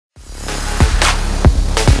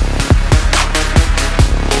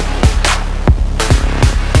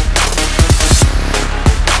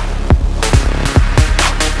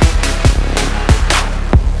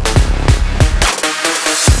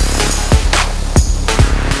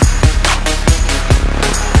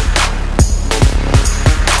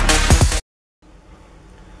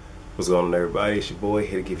What's going on, everybody? It's your boy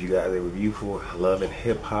here to give you guys a review for Love and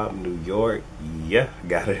Hip Hop New York. Yeah,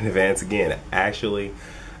 got it in advance again. Actually,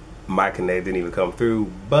 my connect didn't even come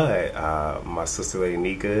through, but my sister lady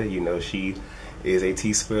Nika, you know, she is a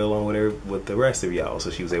T-spill on with the rest of y'all, so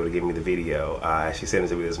she was able to give me the video. She sent it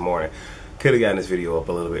to me this morning. Could have gotten this video up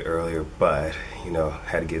a little bit earlier, but you know,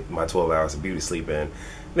 had to get my 12 hours of beauty sleep in.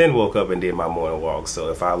 Then woke up and did my morning walk. So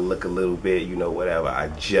if I look a little bit, you know, whatever, I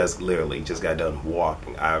just literally just got done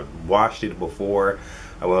walking. I watched it before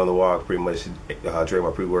I went on the walk, pretty much during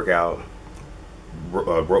my pre-workout,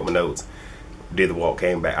 wrote my notes, did the walk,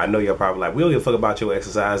 came back. I know y'all probably like, we don't give a fuck about your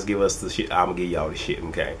exercise, give us the shit. I'm gonna give y'all the shit,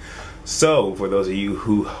 okay? So for those of you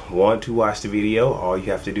who want to watch the video, all you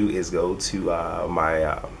have to do is go to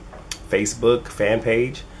my Facebook fan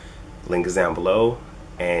page, link is down below,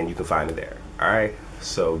 and you can find it there. All right,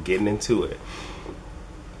 so getting into it.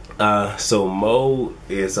 So Mo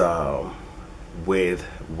is with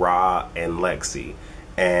Ra and Lexi,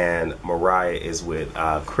 and Mariah is with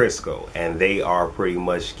Crisco, and they are pretty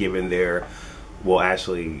much giving their, well,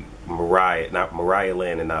 actually Mariah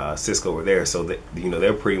Lynn and Cisco were there, so that, you know,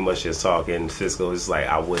 they're pretty much just talking. Cisco is like,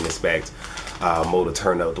 I wouldn't expect Mo to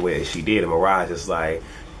turn out the way that she did, and Mariah just like,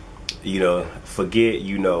 you know, forget,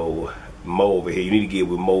 you know, Mo over here, you need to get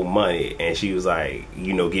with Mo Money. And she was like,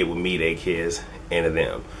 you know, get with me, they kids, and of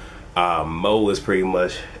them. Mo is pretty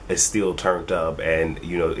much still turned up and,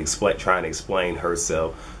 you know, trying to explain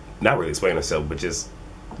herself, not really explain herself, but just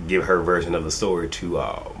give her version of the story to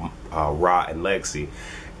Ra and Lexi.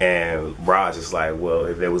 And Ra's just like, well,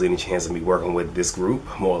 if there was any chance of me working with this group,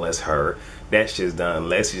 more or less her, that's just done.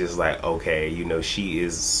 Lexi's just like, okay, you know, she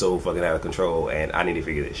is so fucking out of control and I need to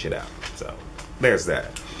figure this shit out. So there's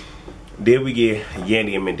that. Then we get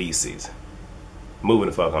Yandy and Mendices. Moving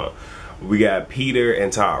the fuck on. We got Peter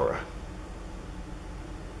and Tara.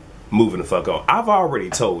 Moving the fuck on. I've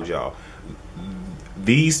already told y'all,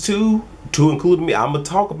 these two, to include me, I'm gonna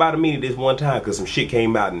talk about them this one time because some shit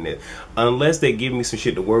came out in it. Unless they give me some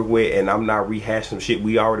shit to work with and I'm not rehashing some shit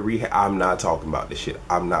we already rehashed, I'm not talking about this shit.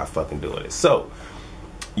 I'm not fucking doing it. So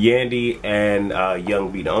Yandy and Young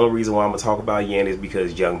B. The only reason why I'm gonna talk about Yandy is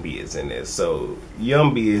because Young B is in this. So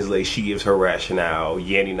Young B is like, she gives her rationale,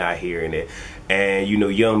 Yandy not hearing it, and you know,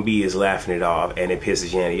 Young B is laughing it off, and it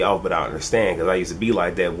pisses Yandy off. But I understand, because I used to be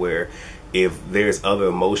like that, where if there's other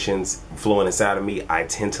emotions flowing inside of me, I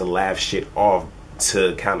tend to laugh shit off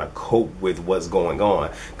to kind of cope with what's going on.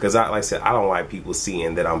 Because like I said, I don't like people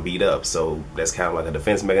seeing that I'm beat up, so that's kind of like a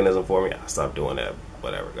defense mechanism for me. I stopped doing that,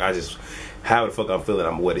 whatever. I just, how the fuck I'm feeling,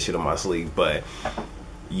 I'm wear this shit on my sleeve. But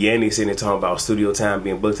Yandy sitting there talking about studio time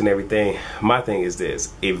being booked and everything. My thing is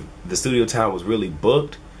this: if the studio time was really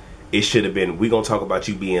booked, it should have been, we gonna talk about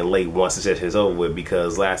you being late once the session is over with,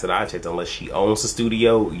 because last that I checked, unless she owns the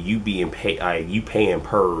studio, you being paid, you paying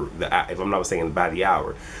per the, if I'm not mistaken, by the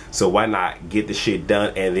hour. So why not get the shit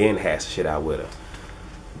done and then hash the shit out with her,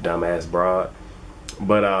 dumbass broad.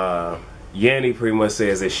 But Yandy pretty much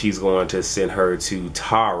says that she's going to send her to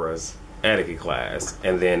Tara's etiquette class,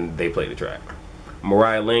 and then they play the track.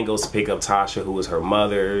 Mariah Lynn goes to pick up Tasha, who is her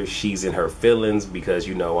mother. She's in her feelings because,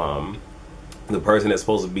 you know, the person that's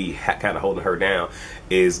supposed to be kind of holding her down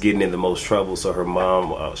is getting in the most trouble. So her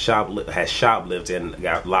mom has shoplifted and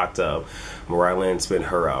got locked up. Mariah Lynn spent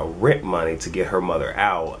her rent money to get her mother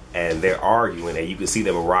out, and they're arguing, and you can see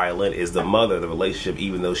that Mariah Lynn is the mother of the relationship,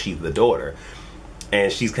 even though she's the daughter.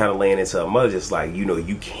 And she's kind of laying into her mother, just like, you know,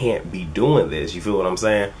 you can't be doing this. You feel what I'm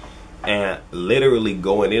saying? And literally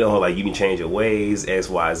going in on her like, you can change your ways,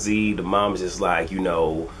 XYZ. The mom's just like, you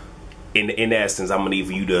know, in essence, I'm gonna need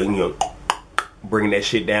for you to, you know, bring that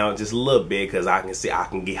shit down just a little bit, because I can see I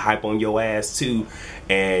can get hype on your ass too.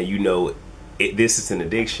 And you know, this is an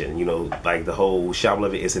addiction, you know, like the whole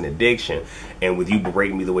shoplifting is an addiction, and with you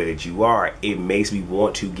berating me the way that you are, it makes me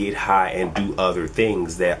want to get high and do other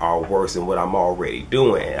things that are worse than what I'm already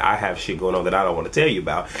doing. And I have shit going on that I don't want to tell you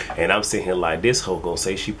about, and I'm sitting here like, this hoe gonna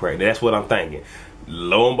say she pregnant. That's what I'm thinking.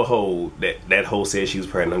 Lo and behold, that hoe said she was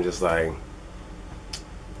pregnant. I'm just like,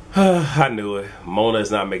 I knew it. Mona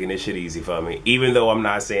is not making this shit easy for me. Even though I'm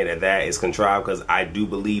not saying that is contrived, because I do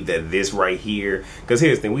believe that this right here, because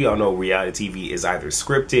here's the thing, we all know reality TV is either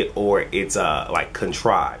scripted or it's like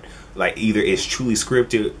contrived. Like either it's truly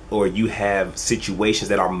scripted or you have situations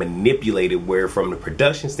that are manipulated where from the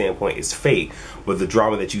production standpoint it's fake, but the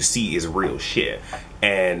drama that you see is real shit.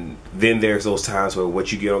 And then there's those times where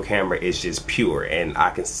what you get on camera is just pure, and I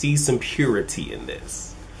can see some purity in this.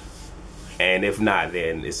 And if not,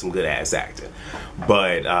 then it's some good ass acting.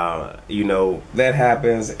 But you know, that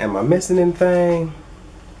happens. Am I missing anything?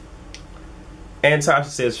 And Tasha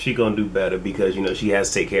says she gonna do better because, you know, she has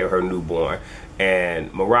to take care of her newborn.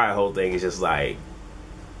 And Mariah's whole thing is just like,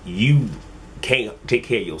 you can't take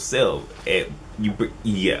care of yourself, and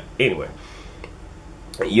yeah. Anyway,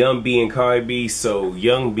 Young B and Cardi B. So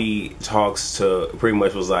Young B talks to, pretty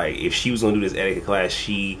much was like, if she was gonna do this etiquette class,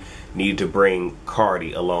 she needed to bring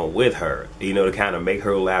Cardi along with her, you know, to kind of make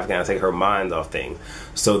her laugh, kind of take her mind off things.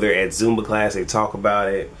 So they're at Zumba class, they talk about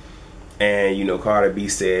it, and you know, Cardi B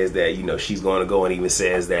says that, you know, she's going to go, and even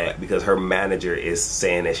says that because her manager is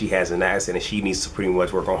saying that she has an accent and she needs to pretty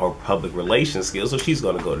much work on her public relations skills, so she's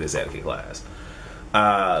going to go to this etiquette class.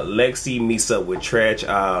 Lexi meets up with Tretch.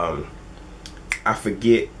 I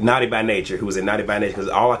forget, Naughty by Nature, who was in Naughty by Nature, because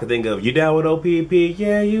all I could think of, you down with OPP?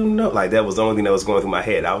 Yeah, you know. Like, that was the only thing that was going through my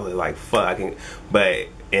head. I was like, fuck. But,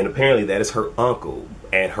 and apparently that is her uncle.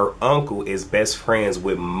 And her uncle is best friends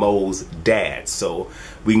with Mo's dad. So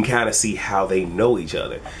we can kind of see how they know each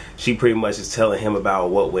other. She pretty much is telling him about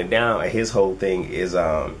what went down. And his whole thing is,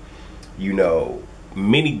 you know,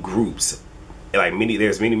 many groups, like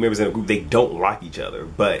there's many members in a group, they don't like each other,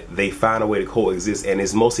 but they find a way to coexist, and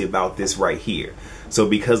it's mostly about this right here. So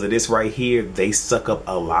because of this right here, they suck up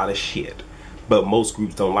a lot of shit, but most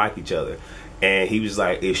groups don't like each other. And he was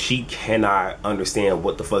like, if she cannot understand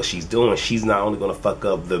what the fuck she's doing, she's not only gonna fuck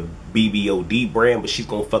up the BBOD brand, but she's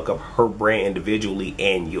gonna fuck up her brand individually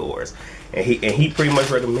and yours. And he pretty much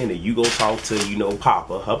recommended you go talk to, you know, her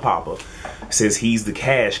papa, says he's the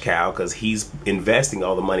cash cow because he's investing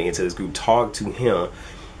all the money into this group. Talk to him,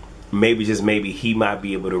 maybe, just maybe, he might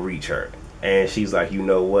be able to reach her. And she's like, you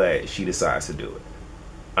know what? She decides to do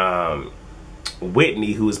it.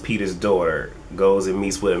 Whitney, who is Peter's daughter, goes and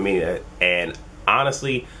meets with Amina, and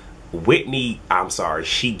honestly, Whitney, I'm sorry,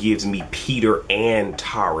 she gives me Peter and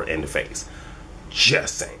Tara in the face.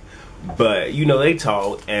 Just saying. But, you know, they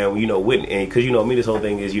talk, and, you know, Whitney, and because, you know, Amina's whole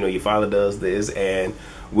thing is, you know, your father does this, and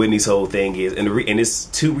Whitney's whole thing is, and it's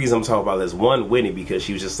two reasons I'm talking about this. One, Whitney, because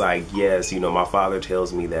she was just like, yes, you know, my father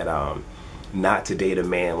tells me that, not to date a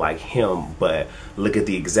man like him, but look at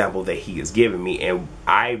the example that he has given me. And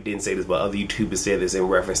I didn't say this, but other YouTubers said this in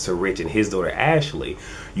reference to Rich and his daughter Ashley.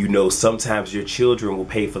 You know, sometimes your children will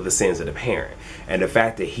pay for the sins of the parent. And the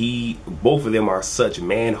fact that both of them are such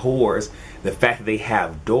man whores, the fact that they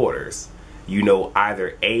have daughters, you know,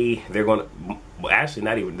 either A, they're gonna, well, actually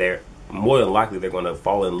not even there, more than likely they're going to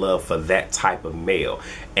fall in love for that type of male,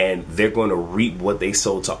 and they're going to reap what they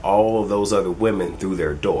sow to all of those other women through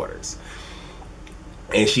their daughters.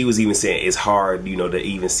 And she was even saying it's hard, you know, to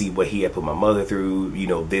even see what he had put my mother through, you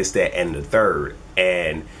know, this, that, and the third.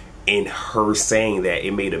 And in her saying that,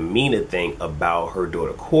 it made Amina think about her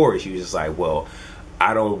daughter Corey. She was just like, well,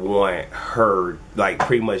 I don't want her, like,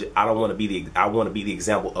 pretty much, I want to be the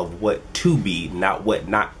example of what to be, not what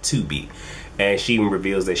not to be. And she even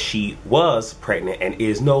reveals that she was pregnant and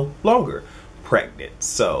is no longer pregnant.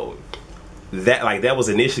 So that was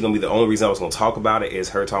initially gonna be the only reason I was gonna talk about it, is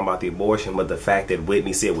her talking about the abortion. But the fact that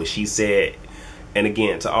Whitney said what she said, and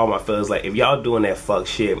again, to all my fellas, like, if y'all doing that fuck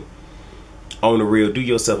shit, on the real, do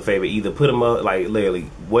yourself a favor, either put them up, like,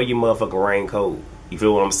 literally wear your motherfucking raincoat, you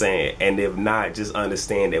feel what I'm saying? And if not, just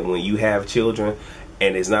understand that when you have children,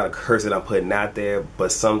 and it's not a curse that I'm putting out there,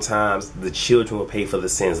 but sometimes the children will pay for the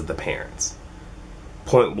sins of the parents,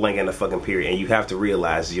 point blank in the fucking period. And you have to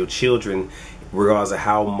realize your children, regardless of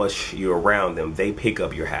how much you're around them, they pick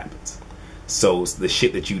up your habits. So the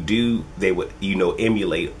shit that you do, they would, you know,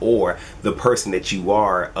 emulate, or the person that you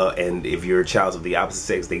are, and if you're a child of the opposite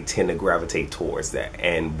sex, they tend to gravitate towards that.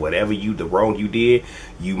 And whatever the wrong you did,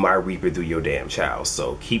 you might reap it through your damn child.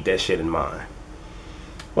 So keep that shit in mind.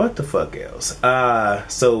 What the fuck else?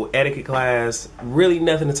 So etiquette class, really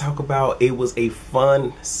nothing to talk about. It was a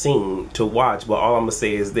fun scene to watch, but all I'm gonna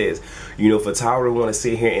say is this: you know, for Tyra to want to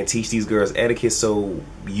sit here and teach these girls etiquette, so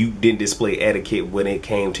you didn't display etiquette when it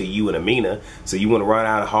came to you and Amina. So you want to run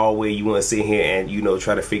out of the hallway, you want to sit here and, you know,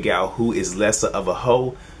 try to figure out who is lesser of a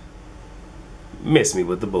hoe. Miss me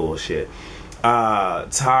with the bullshit.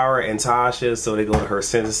 Tyra and Tasha, so they go to her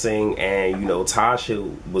sentencing, and, you know,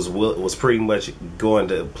 Tasha was pretty much going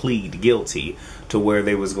to plead guilty, to where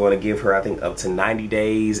they was going to give her, I think, up to 90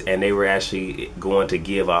 days, and they were actually going to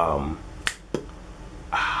give Mariah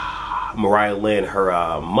Lynn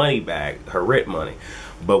her money back, her rent money.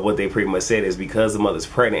 But what they pretty much said is, because the mother's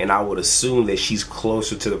pregnant, and I would assume that she's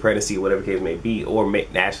closer to the pregnancy, whatever case may be, or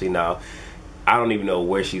actually, no, I don't even know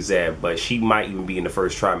where she's at, but she might even be in the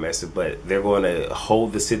first trimester. But they're going to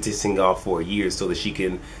hold the sentencing off for a year so that she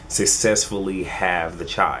can successfully have the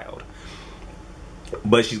child.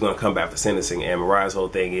 But she's gonna come back for sentencing. And Mariah's whole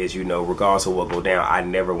thing is, you know, regardless of what go down, I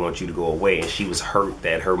never want you to go away. And she was hurt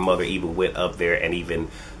that her mother even went up there and even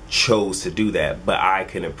chose to do that. But I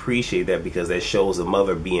can appreciate that, because that shows a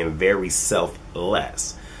mother being very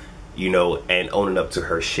selfless, you know, and owning up to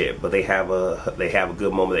her shit. But they have a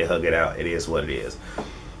good moment. They hug it out. It is what it is.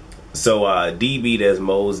 So DB, that's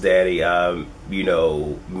Mo's daddy, you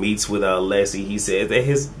know, meets with Leslie. He says that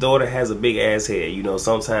his daughter has a big ass head. You know,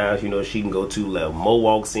 sometimes, you know, she can go too left. Mo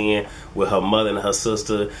walks in with her mother and her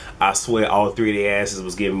sister. I swear all three of their asses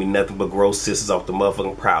was giving me nothing but gross sisters off the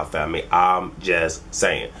motherfucking Proud Family. I'm just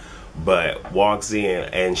saying. But walks in,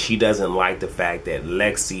 and she doesn't like the fact that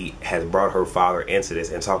Lexi has brought her father into this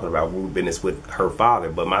and talking about rude business with her father.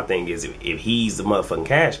 But my thing is, if he's the motherfucking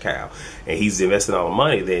cash cow and he's investing all the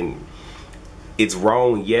money, then it's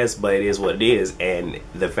wrong, yes, but it is what it is. And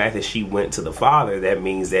the fact that she went to the father, that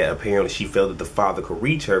means that apparently she felt that the father could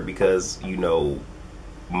reach her, because, you know,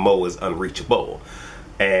 Mo is unreachable.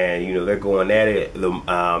 And, you know, they're going at it,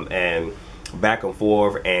 and back and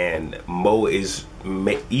forth, and Mo is,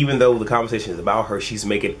 even though the conversation is about her, she's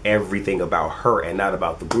making everything about her and not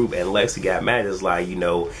about the group. And Lexi got mad. It's like, you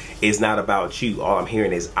know, it's not about you. All I'm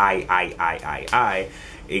hearing is I.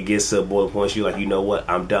 It gets to a boiling point. She's like, you know what,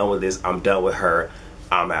 I'm done with this. I'm done with her.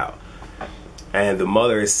 I'm out. And the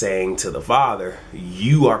mother is saying to the father,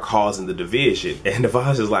 you are causing the division. And the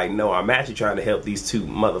father's just like, no, I'm actually trying to help these two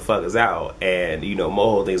motherfuckers out. And, you know, Mo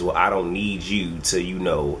whole thing is, well, I don't need you to, you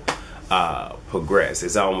know, progress.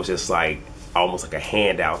 It's almost just like a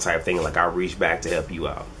handout type thing, like I reach back to help you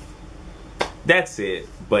out. That's it.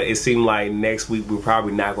 But it seemed like next week we're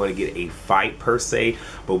probably not going to get a fight per se,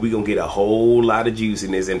 but we're going to get a whole lot of juice,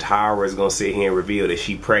 and this entire is going to sit here and reveal that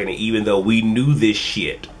she's pregnant, even though we knew this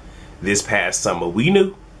shit this past summer. We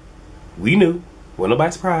knew. Wasn't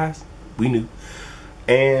nobody surprised. We knew.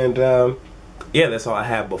 And yeah, that's all I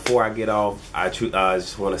have. Before I get off, I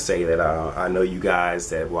just want to say that I know you guys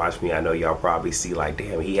that watch me, I know y'all probably see like,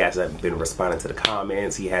 damn, he hasn't been responding to the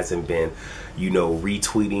comments. He hasn't been, you know,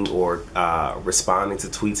 retweeting or responding to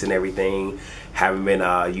tweets and everything. Haven't been,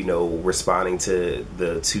 you know, responding to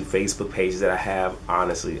the 2 Facebook pages that I have.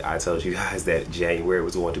 Honestly, I told you guys that January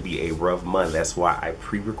was going to be a rough month. That's why I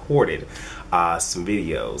pre-recorded some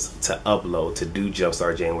videos to upload to do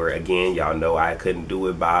Jumpstart January. Again, y'all know I couldn't do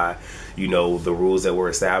it by, you know, the rules that were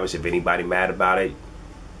established. If anybody mad about it,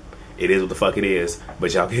 it is what the fuck it is.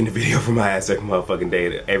 But y'all getting the video from my ass every motherfucking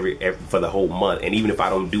day, every for the whole month. And even if I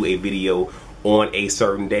don't do a video on a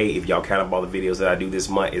certain day, if y'all count up all the videos that I do this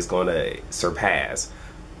month, it's gonna surpass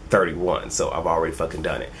 31. So I've already fucking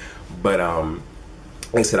done it. But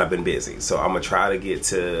like I said, I've been busy, so I'm gonna try to get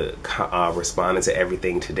to responding to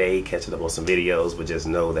everything today, catching up on some videos. But just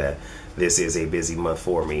know that this is a busy month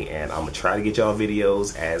for me, and I'm gonna try to get y'all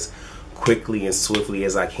videos as quickly and swiftly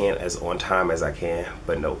as I can, as on time as I can,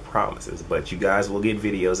 but no promises. But you guys will get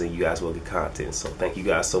videos and you guys will get content. So thank you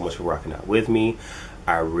guys so much for rocking out with me.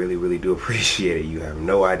 I really do appreciate it. You have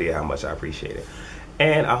no idea how much I appreciate it.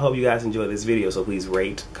 And I hope you guys enjoyed this video. So please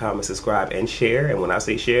rate, comment, subscribe, and share. And when I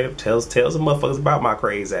say share, tell some motherfuckers about my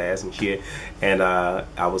crazy ass and shit. And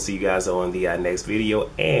I will see you guys on the next video.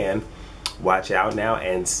 And watch out now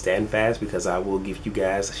and stand fast, because I will give you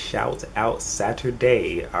guys a shout out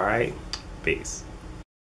Saturday. All right, peace.